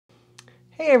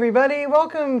Hey everybody,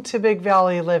 welcome to Big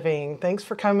Valley Living. Thanks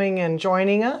for coming and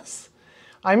joining us.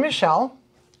 I'm Michelle.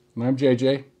 And I'm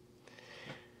JJ.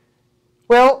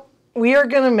 Well, we are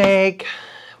going to make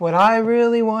what I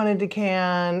really wanted to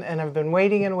can, and I've been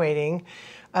waiting and waiting.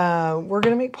 We're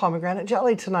going to make pomegranate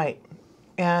jelly tonight.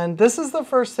 And this is the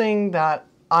first thing that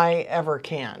I ever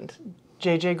canned.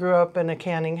 JJ grew up in a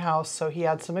canning house, so he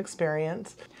had some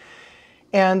experience.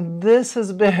 And this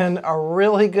has been a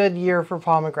really good year for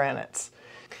pomegranates.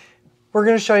 We're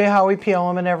going to show you how we peel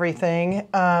them and everything.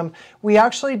 We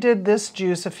actually did this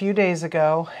juice a few days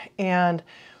ago, and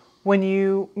when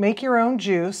you make your own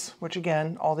juice, which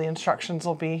again, all the instructions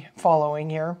will be following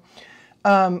here,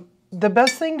 the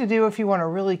best thing to do if you want a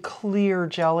really clear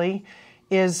jelly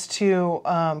is to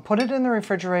put it in the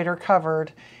refrigerator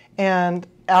covered, and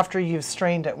after you've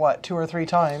strained it, what, 2 or 3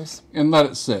 times? And let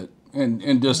it sit,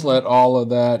 and just let all of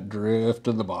that drift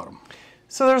to the bottom.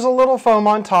 So there's a little foam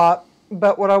on top.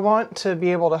 But what I want to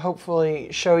be able to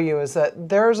hopefully show you is that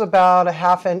there's about a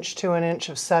 1/2 inch to 1 inch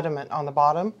of sediment on the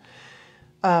bottom.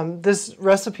 This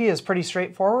recipe is pretty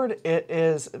straightforward. It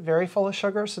is very full of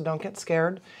sugar, so don't get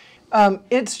scared.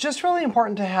 It's just really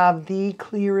important to have the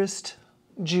clearest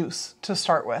juice to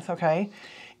start with, okay?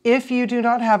 If you do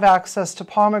not have access to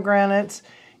pomegranates,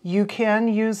 you can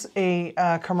use a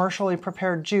commercially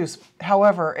prepared juice.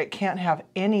 However, it can't have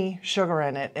any sugar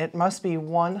in it. It must be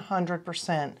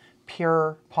 100%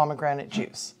 pure pomegranate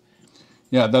juice.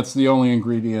 Yeah, that's the only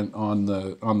ingredient on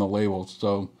the label.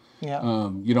 So yeah.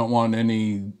 You don't want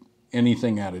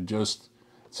anything added. Just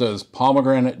says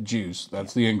pomegranate juice.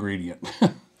 That's the ingredient.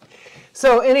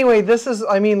 So anyway, this is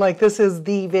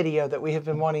the video that we have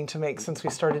been wanting to make since we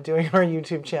started doing our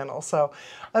YouTube channel. So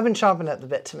I've been chomping at the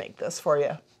bit to make this for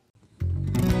you.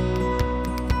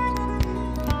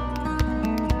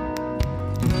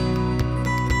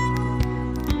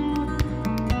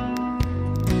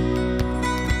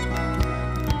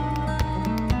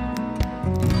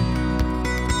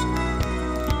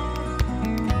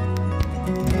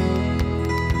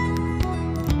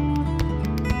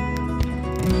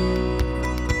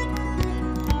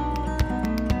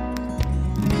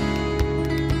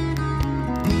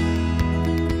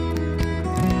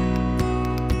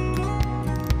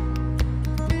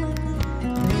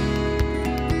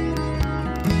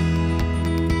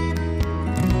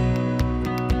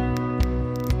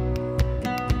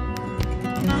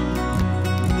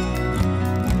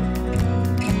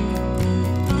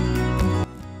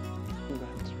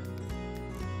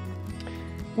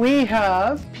 We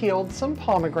have peeled some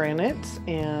pomegranates,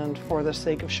 and for the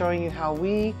sake of showing you how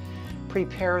we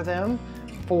prepare them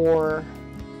for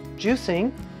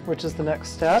juicing, which is the next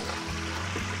step,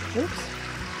 oops.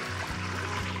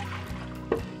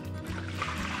 You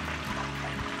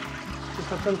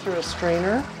put them through a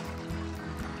strainer.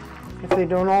 If they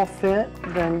don't all fit,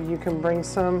 then you can bring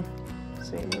some,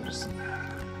 see,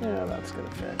 yeah, that's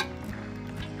gonna fit.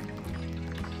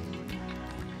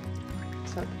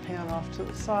 Set the pan off to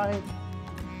the side.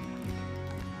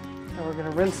 And we're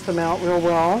going to rinse them out real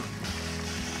well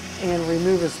and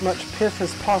remove as much pith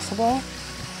as possible.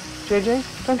 JJ,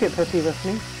 don't get pithy with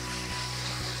me.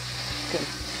 Good.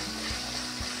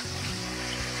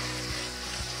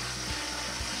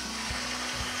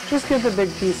 Just get the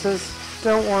big pieces.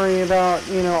 Don't worry about,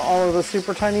 all of the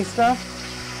super tiny stuff.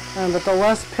 But the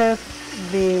less pith,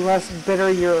 the less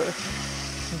bitter your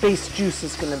base juice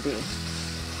is going to be.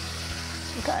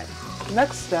 Okay,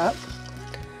 next step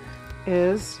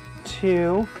is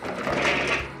to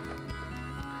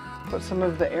put some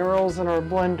of the arils in our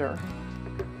blender.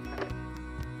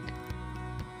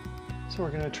 So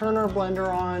we're going to turn our blender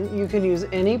on. You can use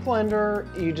any blender.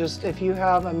 If you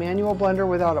have a manual blender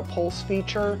without a pulse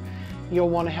feature, you'll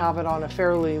want to have it on a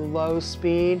fairly low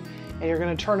speed, and you're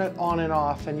going to turn it on and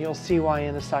off, and you'll see why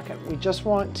in a second. We just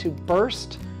want to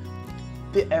burst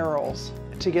the arils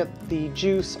to get the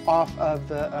juice off of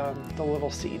the little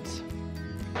seeds.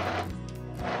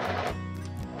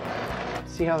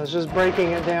 See how it's just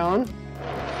breaking it down?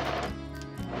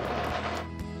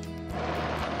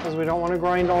 Because we don't want to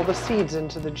grind all the seeds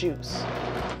into the juice.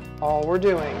 All we're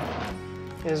doing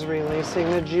is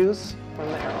releasing the juice from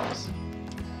the arils.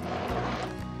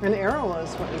 An aril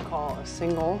is what you call a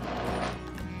single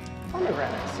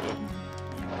pomegranate seed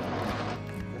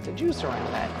with the juice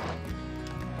around it.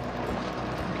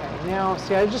 Now,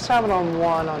 see, I just have it on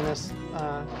 1 on this,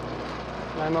 and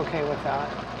I'm okay with that.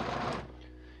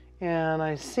 And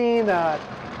I see that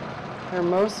they're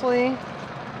mostly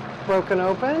broken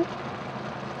open.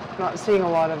 Not seeing a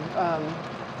lot of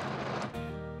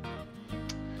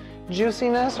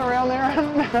juiciness around there. I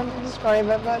don't know how to describe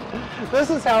it, but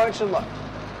this is how it should look.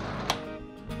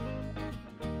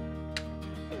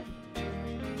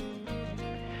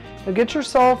 Now get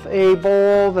yourself a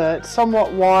bowl that's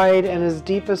somewhat wide and as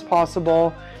deep as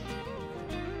possible,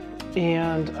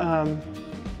 and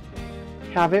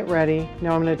have it ready.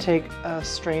 Now I'm going to take a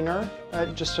strainer,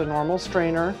 just a normal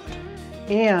strainer,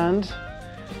 and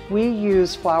we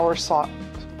use flour sack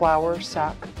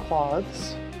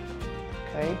cloths.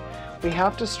 Okay, we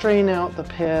have to strain out the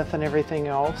pith and everything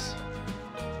else.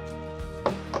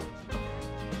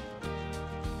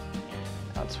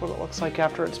 That's what it looks like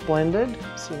after it's blended.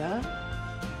 See that?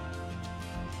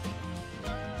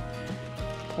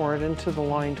 Pour it into the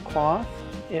lined cloth.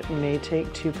 It may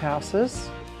take 2 passes.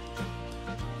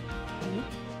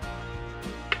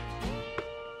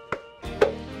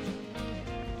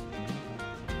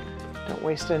 Don't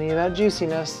waste any of that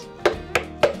juiciness.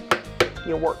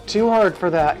 You work too hard for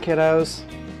that, kiddos.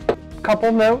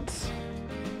 Couple notes.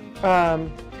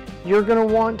 You're going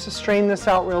to want to strain this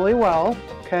out really well,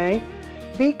 okay?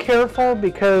 Be careful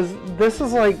because this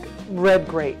is like red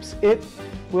grapes. It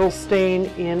will stain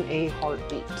in a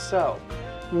heartbeat. So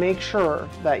make sure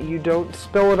that you don't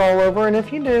spill it all over, and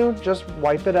if you do, just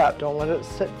wipe it up. Don't let it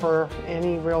sit for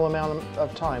any real amount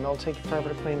of time. It'll take you forever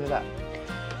to clean it up.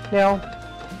 Now,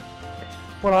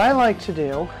 what I like to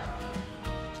do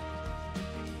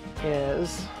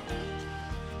is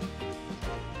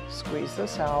squeeze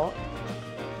this out.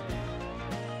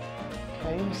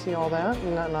 Okay, you see all that?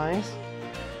 Isn't that nice?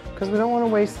 Because we don't want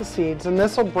to waste the seeds, and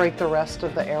this will break the rest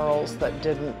of the arils that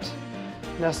didn't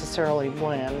necessarily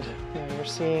blend. You know, you're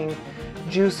seeing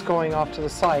juice going off to the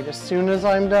side. As soon as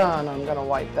I'm done, I'm going to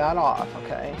wipe that off,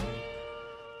 okay?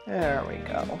 There we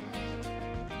go.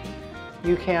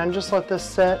 You can just let this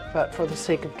sit, but for the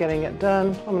sake of getting it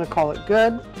done, I'm going to call it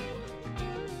good.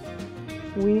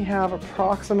 We have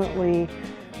approximately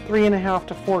 3.5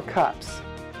 to 4 cups.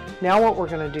 Now what we're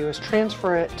going to do is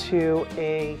transfer it to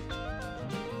a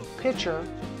pitcher,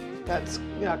 that's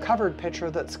a covered pitcher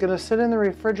that's going to sit in the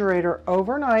refrigerator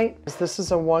overnight. This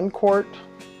is a 1 quart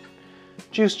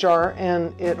juice jar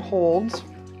and it holds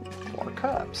 4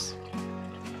 cups.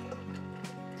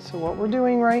 So what we're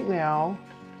doing right now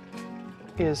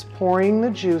is pouring the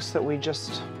juice that we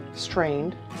just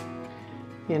strained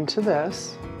into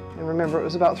this. And remember, it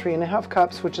was about 3.5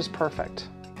 cups, which is perfect.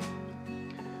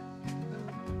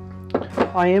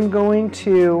 I am going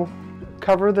to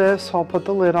cover this, I'll put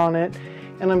the lid on it,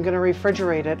 and I'm going to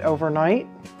refrigerate it overnight.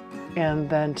 And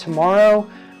then tomorrow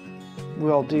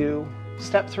we'll do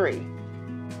step 3.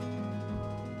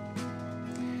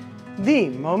 The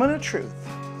moment of truth.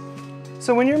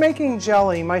 So when you're making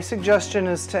jelly, my suggestion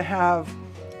is to have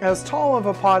as tall of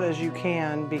a pot as you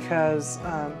can, because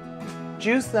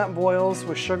juice that boils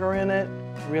with sugar in it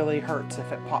really hurts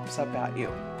if it pops up at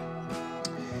you.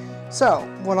 So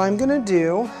what I'm going to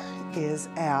do is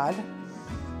add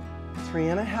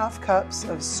 3.5 cups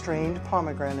of strained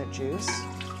pomegranate juice.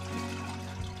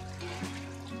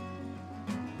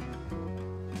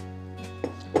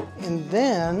 And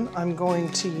then I'm going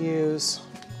to use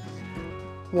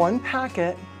 1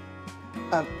 packet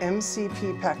of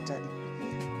MCP pectin.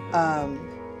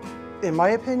 In my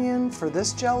opinion, for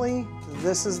this jelly,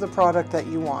 this is the product that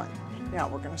you want. Now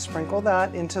we're going to sprinkle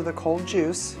that into the cold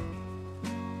juice.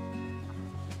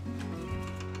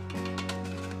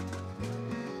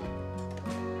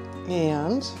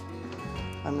 And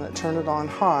I'm going to turn it on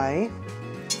high,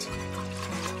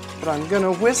 but I'm going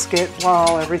to whisk it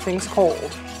while everything's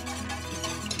cold.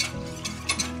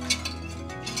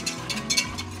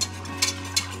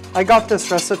 I got this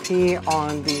recipe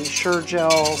on the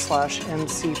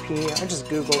SureGel/MCP. I just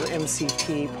Googled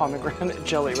MCP pomegranate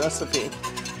jelly recipe.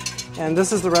 And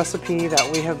this is the recipe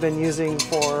that we have been using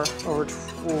for over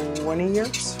 20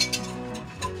 years.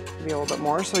 Maybe a little bit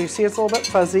more. So you see it's a little bit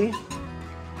fuzzy.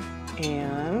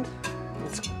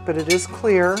 But it is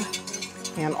clear,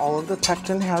 and all of the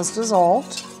pectin has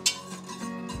dissolved.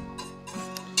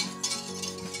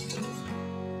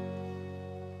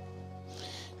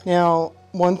 Now,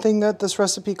 one thing that this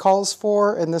recipe calls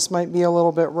for, and this might be a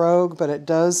little bit rogue, but it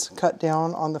does cut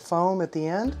down on the foam at the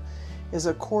end, is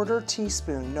a 1/4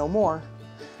 teaspoon, no more,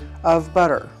 of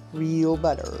butter, real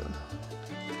butter.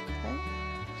 Okay.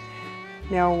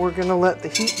 Now we're going to let the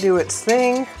heat do its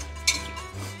thing.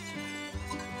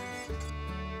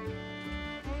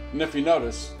 And if you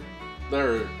notice,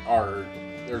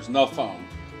 there's no foam,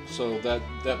 so that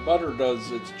butter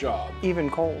does its job. Even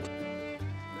cold.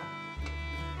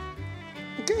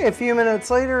 Okay, a few minutes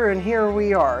later, and here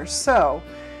we are. So,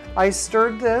 I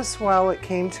stirred this while it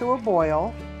came to a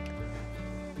boil,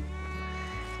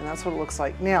 and that's what it looks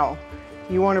like. Now,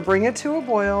 you want to bring it to a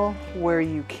boil where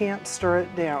you can't stir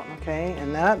it down, okay?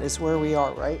 And that is where we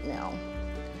are right now.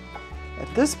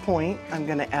 At this point, I'm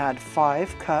going to add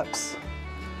 5 cups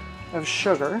of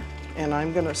sugar, and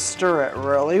I'm going to stir it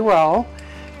really well.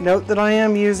 Note that I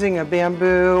am using a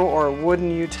bamboo or wooden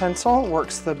utensil. It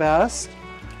works the best.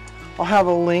 I'll have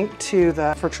a link to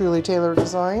the For Truly Tailored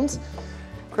Designs.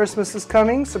 Christmas is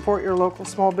coming. Support your local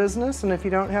small business, and if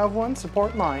you don't have one,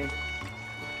 support mine.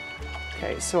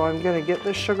 Okay, so I'm going to get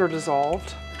this sugar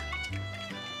dissolved.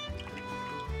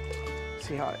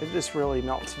 See how it just really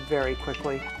melts very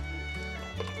quickly.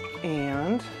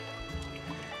 And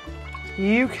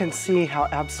you can see how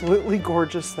absolutely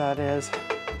gorgeous that is.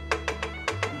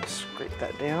 Scrape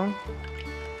that down.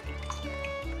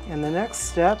 And the next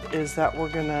step is that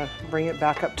we're going to bring it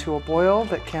back up to a boil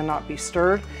that cannot be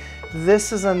stirred.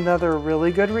 This is another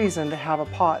really good reason to have a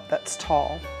pot that's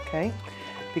tall, okay?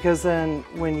 Because then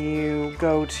when you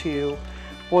go to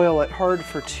boil it hard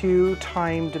for 2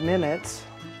 timed minutes,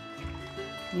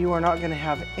 you are not going to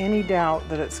have any doubt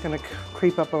that it's going to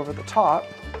creep up over the top.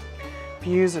 If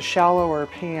you use a shallower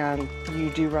pan, you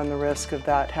do run the risk of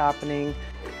that happening.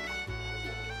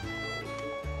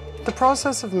 The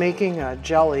process of making a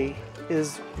jelly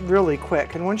is really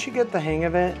quick, and once you get the hang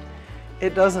of it,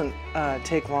 it doesn't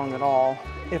take long at all.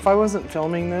 If I wasn't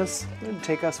filming this, it would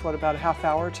take us, what, about a half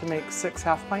hour to make 6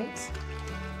 half pints.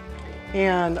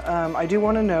 And I do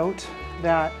want to note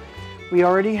that we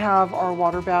already have our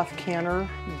water bath canner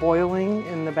boiling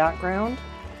in the background,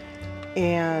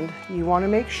 and you want to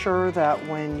make sure that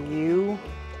when you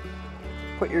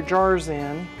put your jars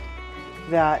in,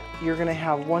 that you're going to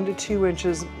have 1 to 2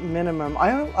 inches minimum.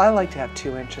 I like to have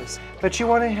 2 inches, but you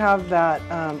want to have that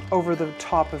over the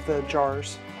top of the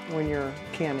jars when you're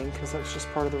canning, because that's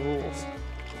just part of the rules.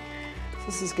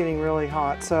 This is getting really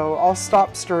hot, so I'll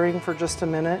stop stirring for just a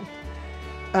minute.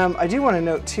 I do want to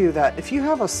note too that if you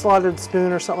have a slotted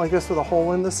spoon or something like this with a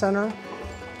hole in the center,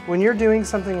 when you're doing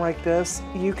something like this,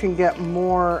 you can get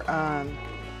more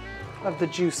of the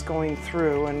juice going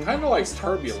through. And kind of like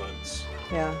turbulence.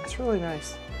 Yeah, it's really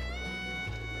nice.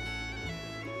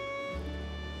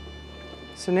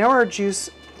 So now our juice,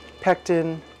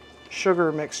 pectin,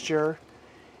 sugar mixture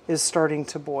is starting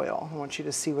to boil. I want you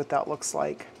to see what that looks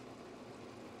like.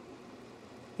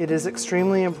 It is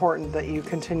extremely important that you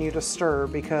continue to stir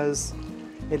because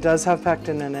it does have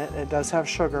pectin in it, it does have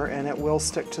sugar, and it will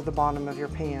stick to the bottom of your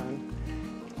pan.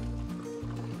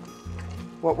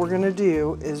 What we're going to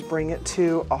do is bring it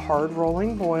to a hard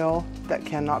rolling boil that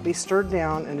cannot be stirred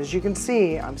down, and as you can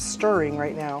see, I'm stirring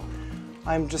right now.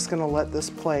 I'm just going to let this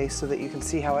play so that you can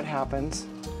see how it happens.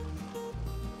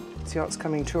 See how it's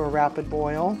coming to a rapid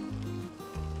boil?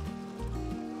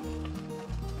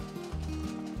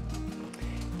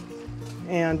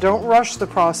 And don't rush the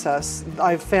process.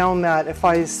 I've found that if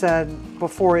I said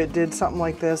before it did something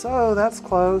like this, oh, that's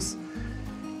close,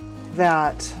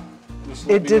 that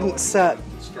it didn't set.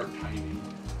 Start timing.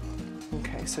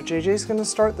 Okay, so JJ's going to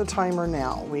start the timer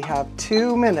now. We have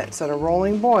 2 minutes at a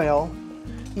rolling boil.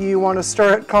 You want to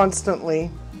stir it constantly.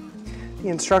 The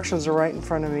instructions are right in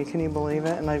front of me. Can you believe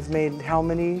it? And I've made how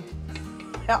many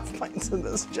half pints of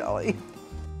this jelly?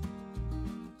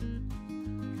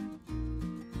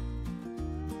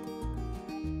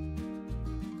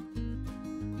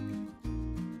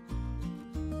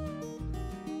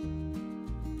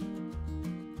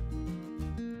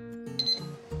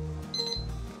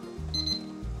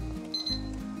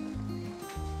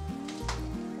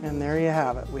 And there you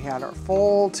have it. We had our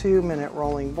full 2 minute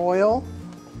rolling boil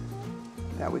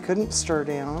that we couldn't stir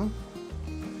down.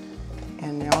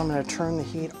 And now I'm going to turn the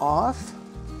heat off.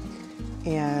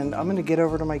 And I'm going to get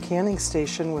over to my canning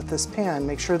station with this pan.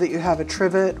 Make sure that you have a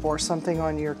trivet or something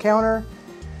on your counter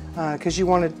because you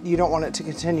don't want it to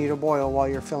continue to boil while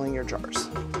you're filling your jars.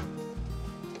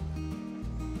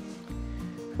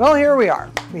 Well, here we are.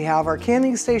 We have our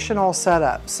canning station all set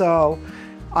up. So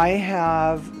I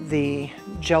have the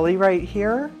jelly right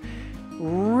here,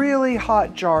 really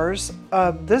hot jars.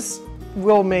 This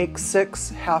will make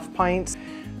 6 half pints.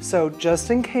 So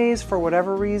just in case, for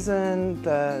whatever reason,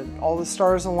 all the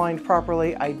stars aligned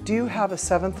properly, I do have a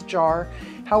 7th jar.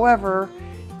 However,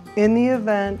 in the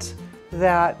event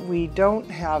that we don't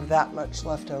have that much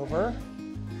left over,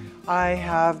 I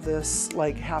have this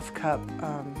like half cup,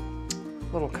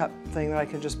 little cup thing that I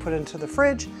can just put into the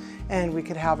fridge, and we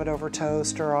could have it over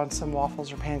toast or on some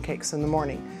waffles or pancakes in the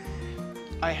morning.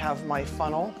 I have my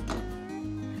funnel.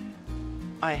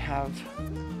 I have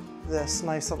this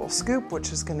nice little scoop,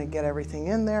 which is going to get everything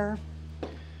in there.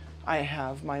 I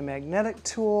have my magnetic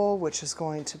tool, which is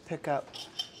going to pick up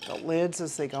the lids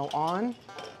as they go on.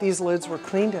 These lids were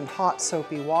cleaned in hot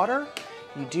soapy water.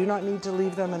 You do not need to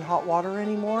leave them in hot water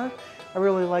anymore. I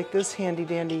really like this handy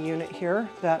dandy unit here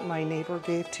that my neighbor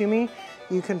gave to me.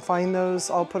 You can find those,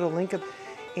 I'll put a link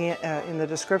in the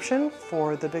description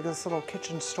for the biggest little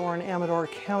kitchen store in Amador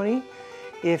County.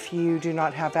 If you do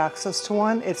not have access to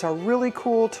one, it's a really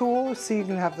cool tool. So you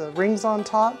can have the rings on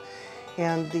top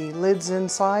and the lids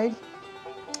inside.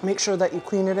 Make sure that you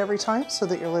clean it every time so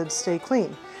that your lids stay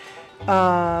clean.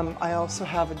 I also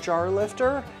have a jar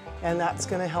lifter, and that's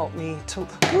going to help me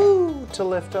to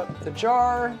lift up the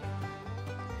jar.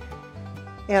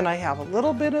 And I have a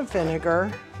little bit of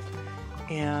vinegar,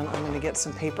 and I'm going to get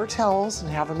some paper towels and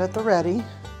have them at the ready,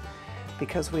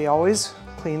 because we always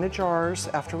clean the jars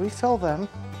after we fill them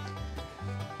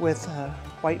with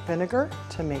white vinegar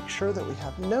to make sure that we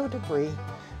have no debris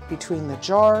between the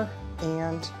jar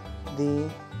and the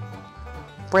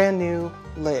brand new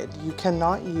lid. You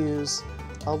cannot use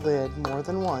a lid more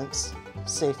than once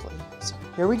safely. So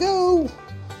here we go.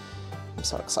 I'm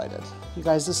so excited. You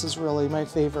guys, this is really my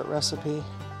favorite recipe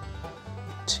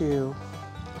to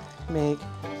make.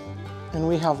 And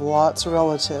we have lots of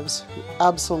relatives who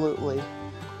absolutely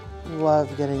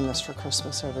love getting this for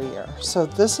Christmas every year. So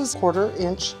this is 1/4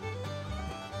 inch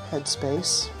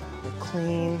headspace.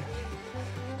 Clean.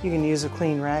 You can use a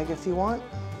clean rag if you want.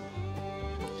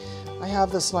 I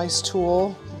have this nice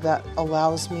tool that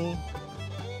allows me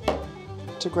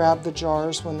to grab the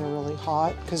jars when they're really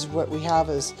hot, because what we have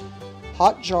is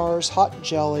hot jars, hot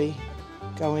jelly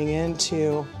going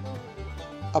into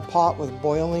a pot with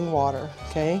boiling water,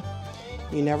 okay?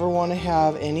 You never want to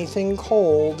have anything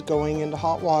cold going into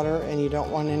hot water, and you don't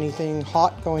want anything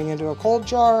hot going into a cold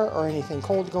jar or anything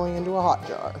cold going into a hot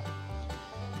jar.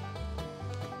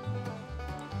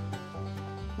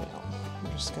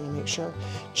 I'm just going to make sure.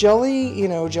 Jelly, you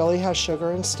know, jelly has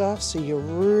sugar and stuff, so you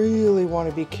really want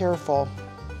to be careful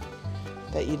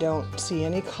that you don't see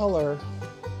any color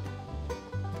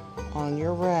on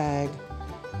your rag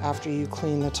after you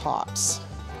clean the tops.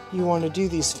 You want to do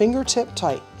these fingertip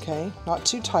tight, okay? Not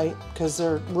too tight, because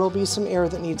there will be some air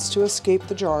that needs to escape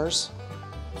the jars.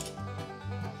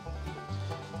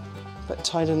 But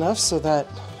tight enough so that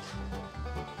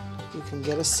you can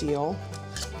get a seal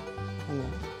and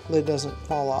the lid doesn't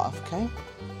fall off, okay?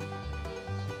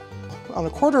 On a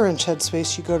 1/4 inch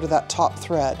headspace, you go to that top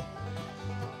thread.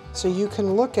 So you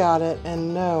can look at it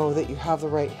and know that you have the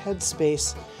right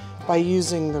headspace by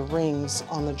using the rings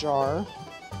on the jar.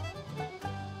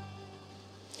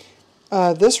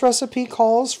 This recipe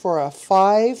calls for a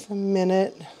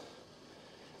 5-minute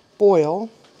boil.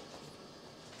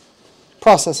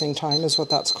 Processing time is what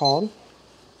that's called.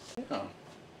 Yeah.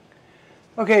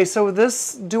 Okay, so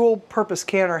this dual purpose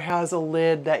canner has a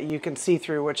lid that you can see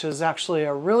through, which is actually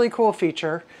a really cool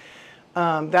feature.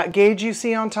 That gauge you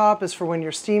see on top is for when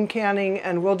you're steam canning,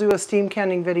 and we'll do a steam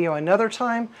canning video another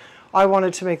time. I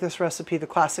wanted to make this recipe the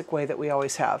classic way that we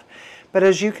always have. But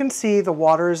as you can see, the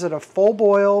water is at a full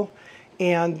boil,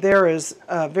 and there is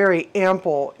a very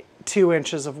ample 2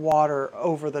 inches of water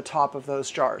over the top of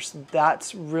those jars.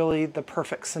 That's really the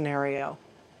perfect scenario.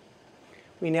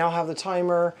 We now have the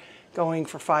timer going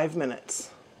for 5 minutes.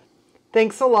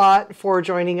 Thanks a lot for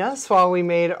joining us while we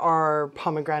made our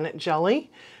pomegranate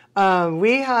jelly.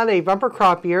 We had a bumper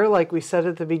crop year, like we said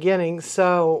at the beginning,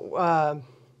 so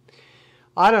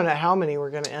I don't know how many we're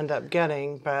going to end up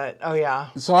getting, but oh yeah.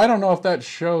 So I don't know if that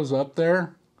shows up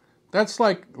there. That's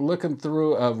like looking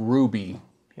through a ruby.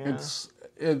 Yeah.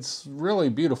 It's really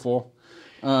beautiful,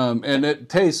 and it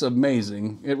tastes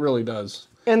amazing. It really does.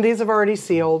 And these have already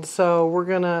sealed, so we're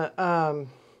gonna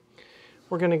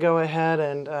go ahead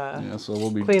and yeah, so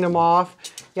we'll be clean them off.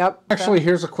 Yep. Actually,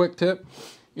 here's a quick tip.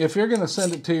 If you're going to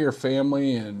send it to your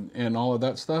family and all of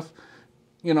that stuff,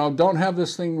 you know, don't have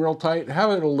this thing real tight. Have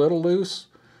it a little loose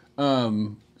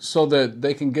so that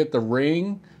they can get the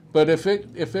ring. But if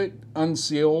it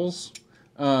unseals,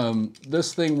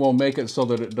 this thing will make it so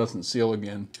that it doesn't seal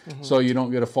again. Mm-hmm. So you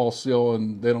don't get a false seal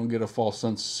and they don't get a false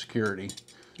sense of security.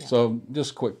 Yeah. So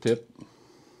just a quick tip.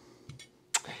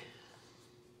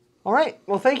 All right.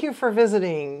 Well, thank you for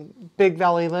visiting Big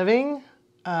Valley Living.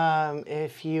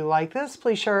 If you like this,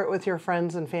 please share it with your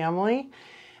friends and family.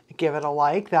 Give it a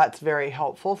like. That's very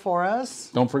helpful for us.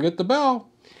 Don't forget the bell.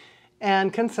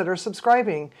 And consider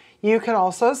subscribing. You can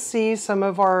also see some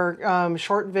of our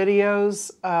short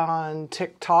videos on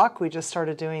TikTok. We just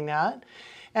started doing that.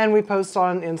 And we post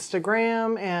on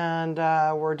Instagram, and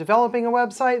we're developing a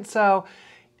website. So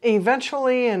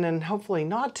eventually, and then hopefully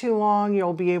not too long,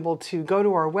 you'll be able to go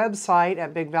to our website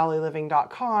at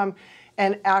bigvalleyliving.com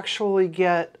and actually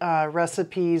get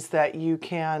recipes that you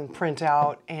can print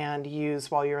out and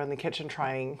use while you're in the kitchen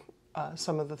trying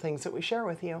some of the things that we share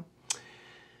with you.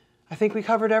 I think we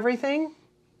covered everything.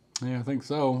 Yeah, I think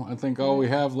so. I think all we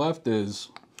have left is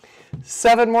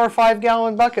 7 more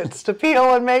 5-gallon buckets to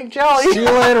peel and make jelly. see you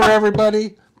later,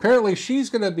 everybody. Apparently, she's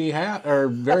going to be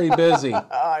very busy.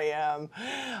 I am.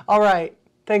 All right.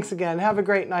 Thanks again. Have a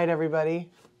great night, everybody.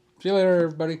 See you later,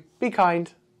 everybody. Be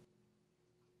kind.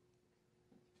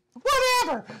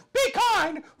 Whatever. Be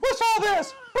kind. What's all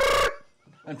this?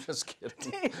 I'm just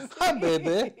kidding. Hi,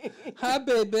 baby. Hi,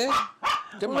 baby.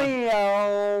 Come on.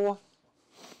 Leo.